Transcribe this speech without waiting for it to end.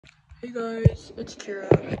Hey guys, it's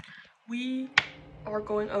Kira. We are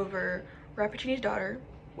going over Rappaccini's Daughter,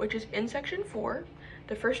 which is in section 4,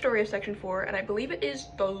 the first story of section 4, and I believe it is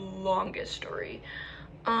the longest story.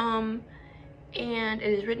 And it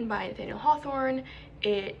is written by Nathaniel Hawthorne.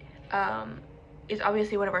 It is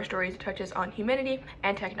obviously one of our stories that touches on humanity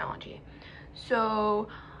and technology. So,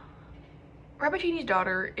 Rappaccini's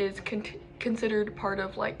Daughter is considered part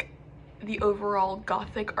of like the overall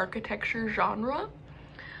Gothic architecture genre.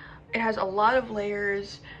 It has a lot of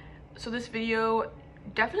layers, so this video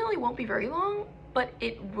definitely won't be very long, but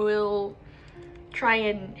it will try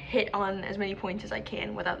and hit on as many points as I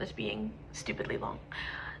can without this being stupidly long.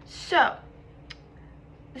 So,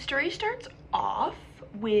 the story starts off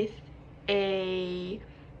with a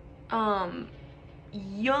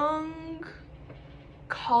young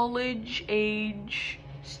college age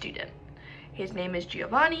student. His name is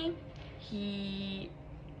Giovanni. He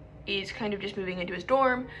is kind of just moving into his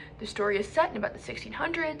dorm. The story is set in about the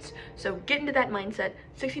 1600s, so get into that mindset.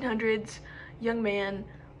 1600s, young man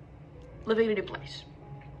living in a new place.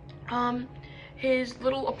 His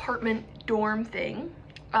little apartment dorm thing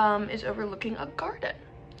is overlooking a garden.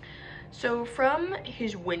 So from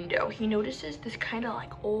his window, he notices this kind of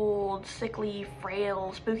like old, sickly,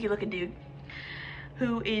 frail, spooky looking dude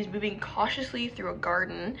who is moving cautiously through a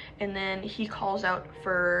garden, and then he calls out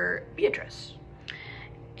for Beatrice.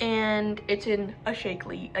 And it's in a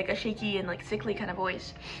shaky and like sickly kind of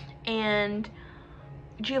voice. And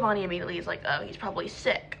Giovanni immediately is like, oh, he's probably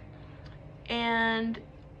sick. And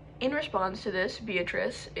in response to this,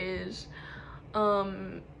 Beatrice is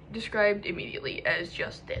described immediately as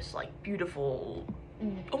just this like beautiful,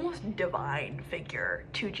 almost divine figure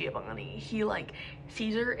to Giovanni. He like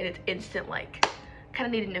sees her and it's instant like, kind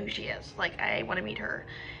of need to know who she is. Like, I want to meet her.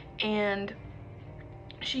 And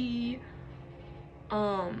she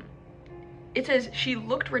it says she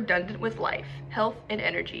looked redundant with life, health, and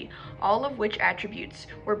energy, all of which attributes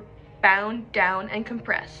were bound down and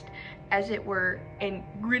compressed, as it were, and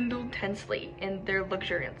grindled tensely in their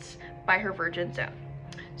luxuriance by her virgin zone.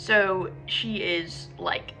 So she is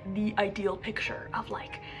like the ideal picture of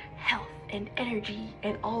like health and energy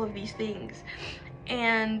and all of these things.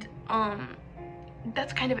 And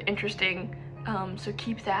that's kind of interesting. So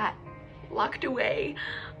keep that locked away.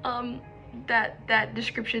 That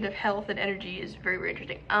description of health and energy is very, very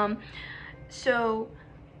interesting. So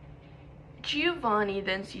Giovanni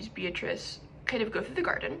then sees Beatrice kind of go through the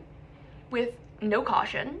garden with no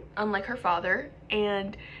caution, unlike her father,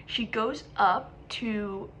 and she goes up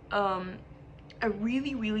to a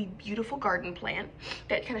really, really beautiful garden plant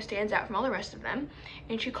that kind of stands out from all the rest of them,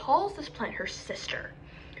 and she calls this plant her sister,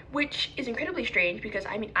 which is incredibly strange because,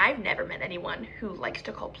 I mean, I've never met anyone who likes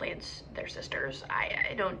to call plants their sisters.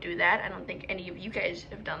 I don't do that. I don't think any of you guys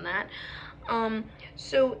have done that.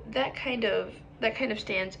 So that kind of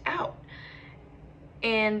stands out.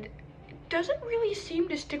 And it doesn't really seem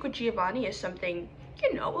to stick with Giovanni as something,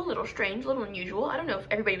 you know, a little strange, a little unusual. I don't know if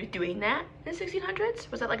everybody was doing that in the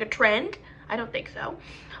 1600s. Was that like a trend? I don't think so.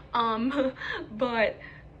 But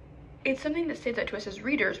it's something that stands out to us as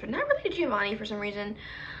readers, but not really to Giovanni for some reason.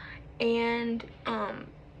 And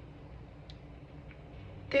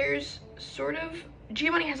there's sort of,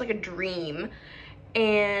 Giovanni has like a dream,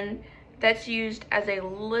 and that's used as a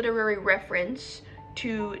literary reference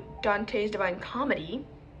to Dante's Divine Comedy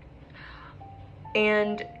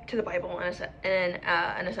and to the Bible in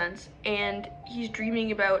a sense. And he's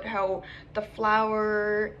dreaming about how the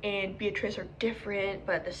flower and Beatrice are different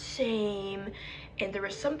but the same, and there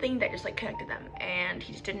was something that just like connected them, and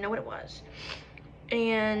he just didn't know what it was.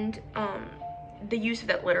 And the use of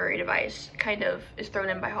that literary device kind of is thrown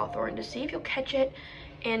in by Hawthorne to see if you'll catch it,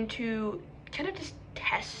 and to kind of just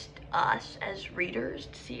test us as readers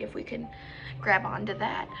to see if we can grab onto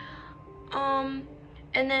that. And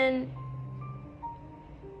then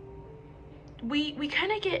we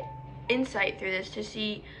kind of get insight through this to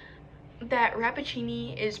see that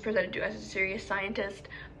Rappaccini is presented to us as a serious scientist,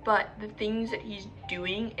 but the things that he's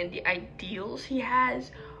doing and the ideals he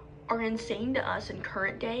has are insane to us in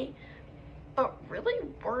current day, but really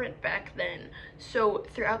weren't back then. So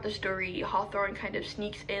throughout the story, Hawthorne kind of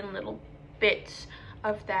sneaks in little bits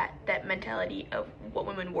of that mentality of what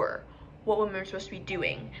women were supposed to be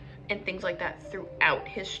doing, and things like that throughout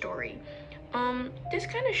his story. This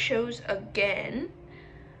kind of shows again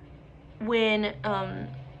when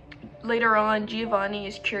later on Giovanni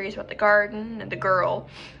is curious about the garden and the girl,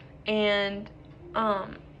 and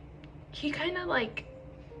he kind of like,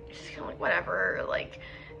 just kind of like, whatever, like,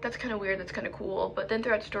 that's kind of weird, that's kind of cool. But then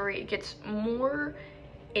throughout the story, it gets more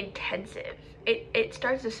intensive. It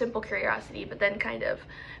starts as a simple curiosity, but then kind of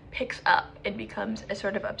picks up and becomes a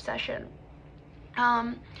sort of obsession.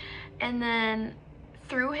 And then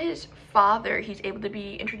through his father, he's able to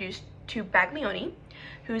be introduced to Baglioni,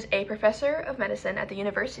 who's a professor of medicine at the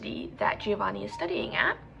university that Giovanni is studying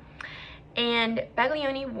at. And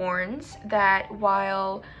Baglioni warns that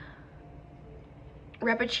while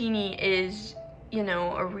Rappaccini is, you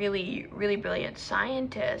know, a really, really brilliant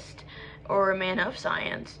scientist or a man of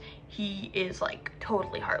science, he is like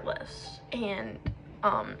totally heartless and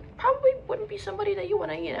probably wouldn't be somebody that you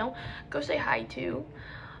want to, you know, go say hi to.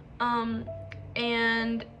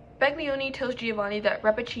 And Baglioni tells Giovanni that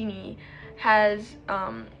Rappaccini has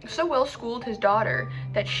so well schooled his daughter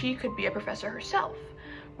that she could be a professor herself,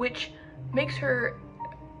 which makes her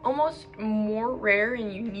almost more rare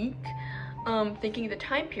and unique, thinking of the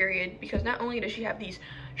time period, because not only does she have these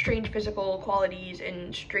strange physical qualities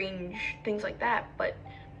and strange things like that, but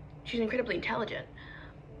she's incredibly intelligent.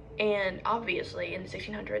 And obviously in the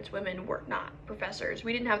 1600s, women were not professors.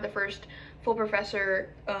 We didn't have the first full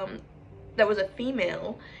professor that was a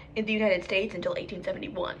female in the United States until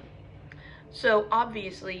 1871. So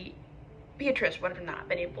obviously Beatrice would have not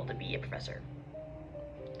been able to be a professor,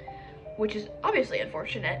 which is obviously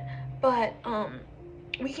unfortunate. But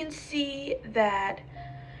we can see that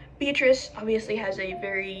Beatrice obviously has a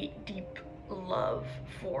very deep love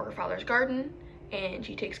for her father's garden, and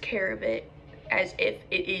she takes care of it as if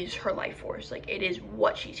it is her life force, like it is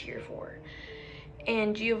what she's here for.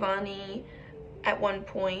 And Giovanni at one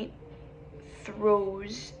point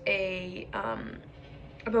throws a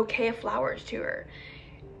bouquet of flowers to her,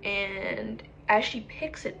 and as she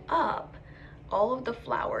picks it up, all of the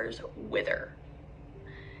flowers wither.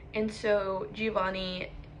 And so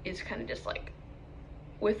Giovanni is kind of just like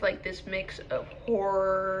with like this mix of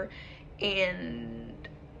horror, and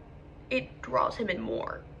it draws him in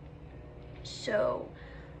more. So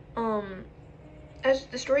as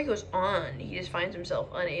the story goes on, he just finds himself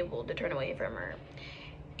unable to turn away from her.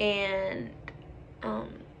 And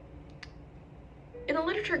in a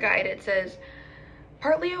literature guide it says,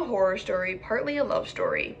 partly a horror story, partly a love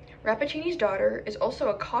story, Rappaccini's Daughter is also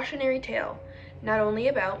a cautionary tale, not only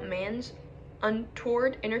about man's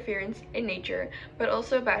untoward interference in nature, but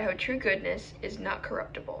also about how true goodness is not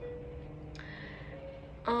corruptible.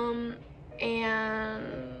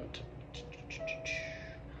 And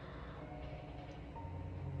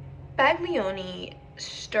Baglioni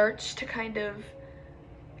starts to kind of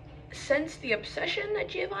sense the obsession that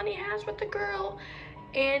Giovanni has with the girl,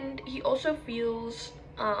 and he also feels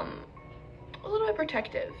a little bit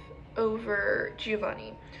protective over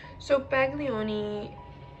Giovanni. So Baglioni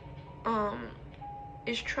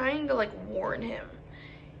is trying to like warn him,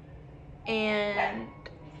 and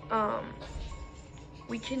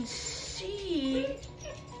we can see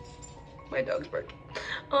my dog's barking.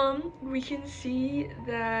 We can see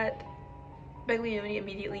that Baglioni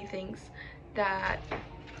immediately thinks that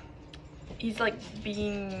he's like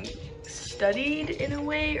being studied in a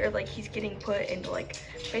way, or like he's getting put into like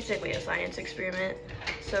basically a science experiment.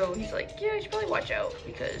 So he's like, yeah, you should probably watch out,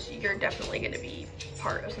 because you're definitely going to be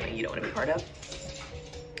part of something you don't want to be part of.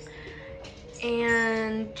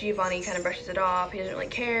 And Giovanni kind of brushes it off. He doesn't really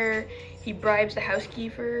care. He bribes the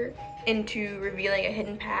housekeeper into revealing a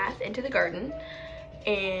hidden path into the garden,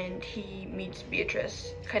 and he meets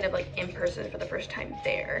Beatrice kind of like in person for the first time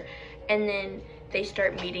there. And then they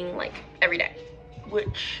start meeting like every day,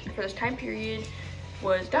 which for this time period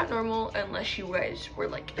was not normal unless you guys were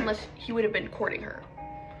like, unless he would have been courting her.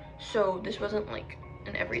 So this wasn't like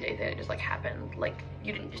an everyday thing that just like happened. Like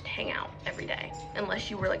you didn't just hang out every day unless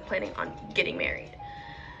you were like planning on getting married.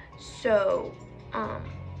 So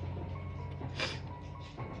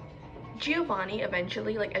Giovanni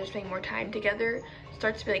eventually, like as they're spending more time together,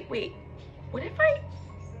 starts to be like, wait, what if I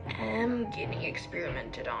am getting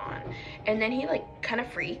experimented on? And then he like kind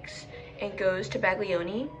of freaks and goes to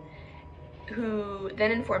Baglioni, who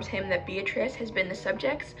then informs him that Beatrice has been the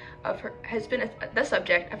subject of her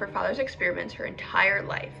father's experiments her entire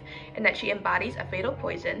life, and that she embodies a fatal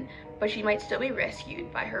poison, but she might still be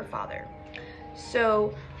rescued by her father.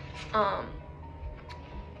 So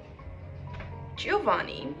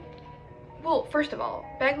Giovanni, well, first of all,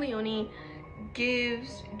 Baglioni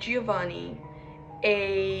gives Giovanni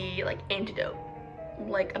a like antidote,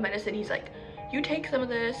 like a medicine. He's like, you take some of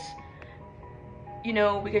this, you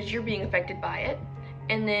know, because you're being affected by it,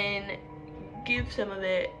 and then give some of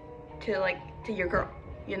it to your girl,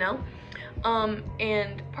 you know.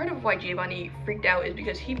 And part of why Giovanni freaked out is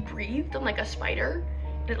because he breathed on like a spider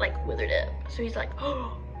and it like withered it. So he's like,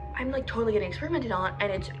 oh, I'm like totally getting experimented on,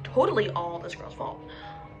 and it's totally all this girl's fault.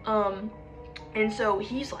 And so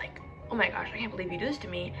he's like, oh my gosh, I can't believe you do this to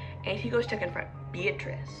me. And he goes to confront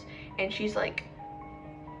Beatrice. And she's like,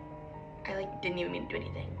 I like didn't even mean to do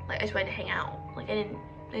anything. Like I just wanted to hang out. Like I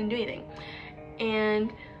didn't do anything.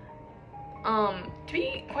 And to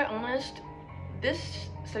be quite honest, this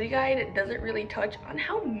study guide doesn't really touch on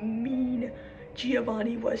how mean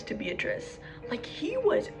Giovanni was to Beatrice. Like he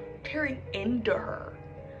was tearing into her.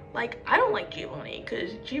 Like I don't like Giovanni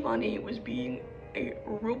because Giovanni was being a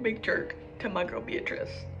real big jerk to my girl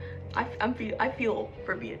Beatrice. I feel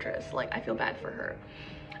for Beatrice. Like I feel bad for her.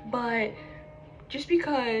 But just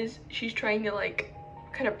because she's trying to like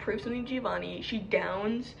kind of prove something to Giovanni, she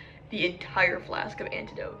downs the entire flask of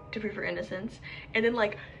antidote to prove her innocence. And then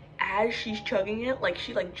like as she's chugging it, like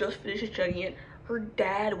she like just finishes chugging it, her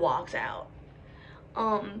dad walks out.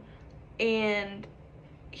 And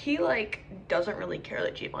he like doesn't really care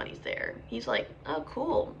that Giovanni's there. He's like, oh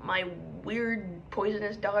cool, my weird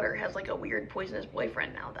poisonous daughter has like a weird poisonous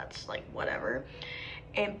boyfriend now, that's like whatever.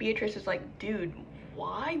 And Beatrice is like, dude,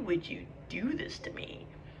 why would you do this to me?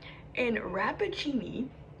 And Rappaccini,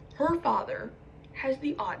 her father, has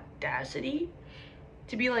the audacity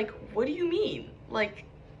to be like, what do you mean? Like,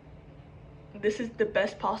 this is the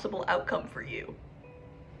best possible outcome for you.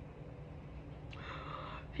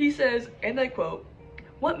 He says, and I quote,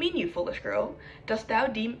 "What mean you, foolish girl? Dost thou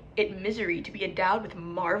deem it misery to be endowed with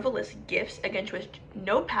marvelous gifts against which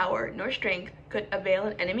no power nor strength could avail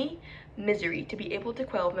an enemy? Misery to be able to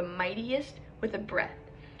quell the mightiest with a breath?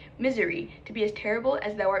 Misery to be as terrible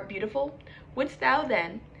as thou art beautiful? Wouldst thou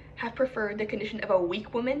then have preferred the condition of a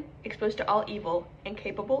weak woman, exposed to all evil and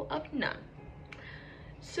capable of none?"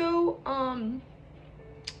 So,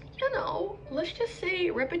 you know, let's just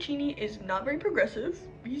say Rappaccini is not very progressive.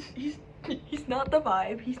 He's not the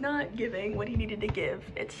vibe. He's not giving what he needed to give.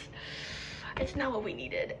 It's not what we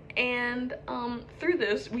needed. And through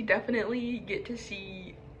this, we definitely get to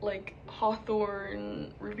see like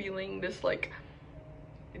Hawthorne revealing this like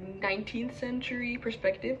 19th century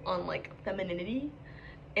perspective on like femininity,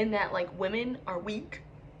 in that like women are weak,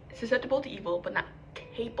 susceptible to evil, but not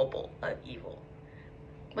capable of evil.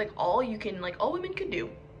 Like all women could do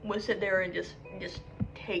was sit there and just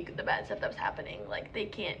take the bad stuff that was happening. Like they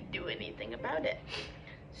can't do anything about it.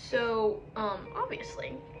 So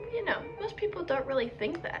obviously, you know, most people don't really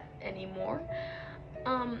think that anymore.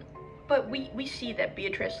 But we see that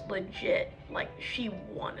Beatrice legit, like, she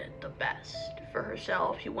wanted the best for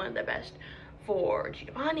herself. She wanted the best for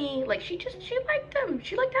Giovanni. Like she liked him.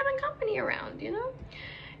 She liked having company around, you know?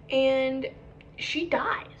 And she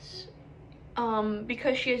dies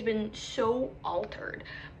because she has been so altered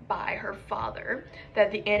by her father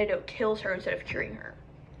that the antidote kills her instead of curing her.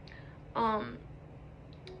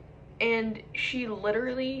 And she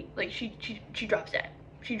literally, like, she drops dead.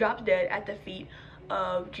 She drops dead at the feet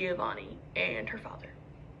of Giovanni and her father.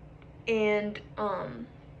 And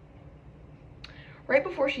right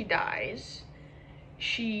before she dies,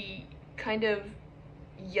 she kind of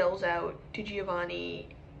yells out to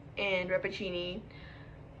Giovanni and Rappaccini,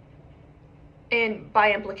 and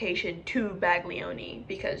by implication to Baglioni,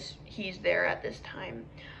 because he's there at this time,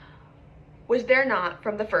 "Was there not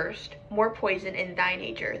from the first more poison in thy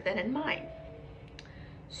nature than in mine?"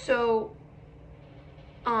 So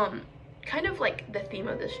kind of like the theme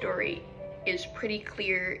of the story is pretty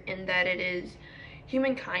clear in that it is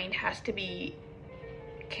humankind has to be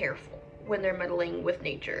careful when they're meddling with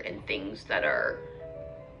nature and things that are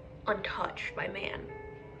untouched by man.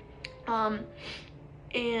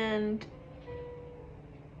 And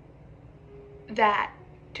that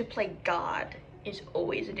to play God is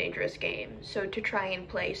always a dangerous game. So to try and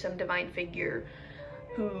play some divine figure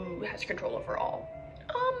who has control over all,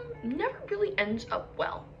 never really ends up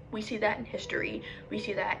well. We see that in history. We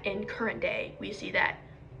see that in current day. We see that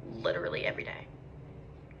literally every day.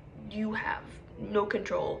 You have no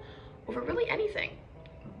control over really anything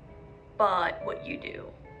but what you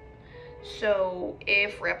do. So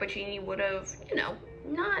if Rappaccini would have, you know,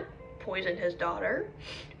 not poisoned his daughter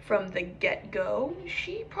from the get-go,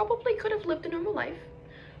 she probably could have lived a normal life,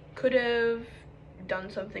 could have done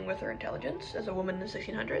something with her intelligence as a woman in the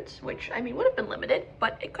 1600s, which, I mean, would have been limited,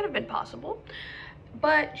 but it could have been possible.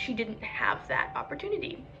 But she didn't have that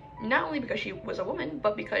opportunity, not only because she was a woman,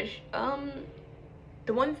 but because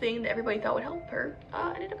the one thing that everybody thought would help her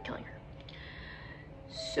ended up killing her.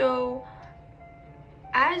 So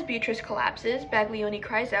as Beatrice collapses, Baglioni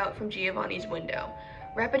cries out from Giovanni's window,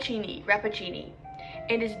 "Rappaccini, Rappaccini,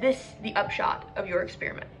 and is this the upshot of your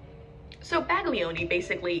experiment?" So Baglioni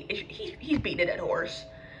basically, he's beating a dead horse.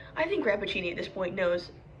 I think Rappaccini at this point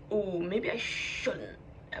knows, ooh, maybe I shouldn't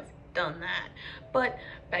have done that. But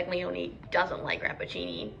Baglioni doesn't like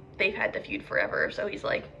Rappaccini. They've had the feud forever, so he's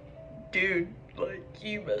like, dude, like,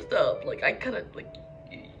 you messed up. Like, I kind of, like,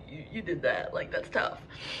 you did that. Like, that's tough.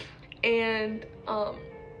 And,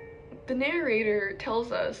 the narrator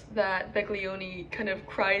tells us that Baglioni kind of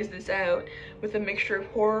cries this out with a mixture of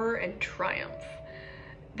horror and triumph,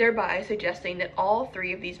 thereby suggesting that all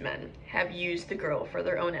three of these men have used the girl for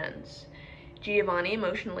their own ends. Giovanni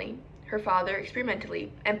emotionally, her father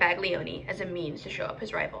experimentally, and Baglioni as a means to show up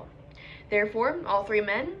his rival. Therefore, all three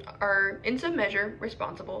men are in some measure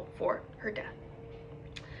responsible for her death.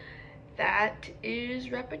 That is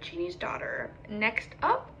Rappaccini's Daughter. Next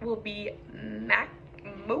up will be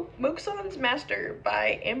Moxon's Master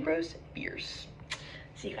by Ambrose Bierce.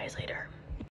 See you guys later.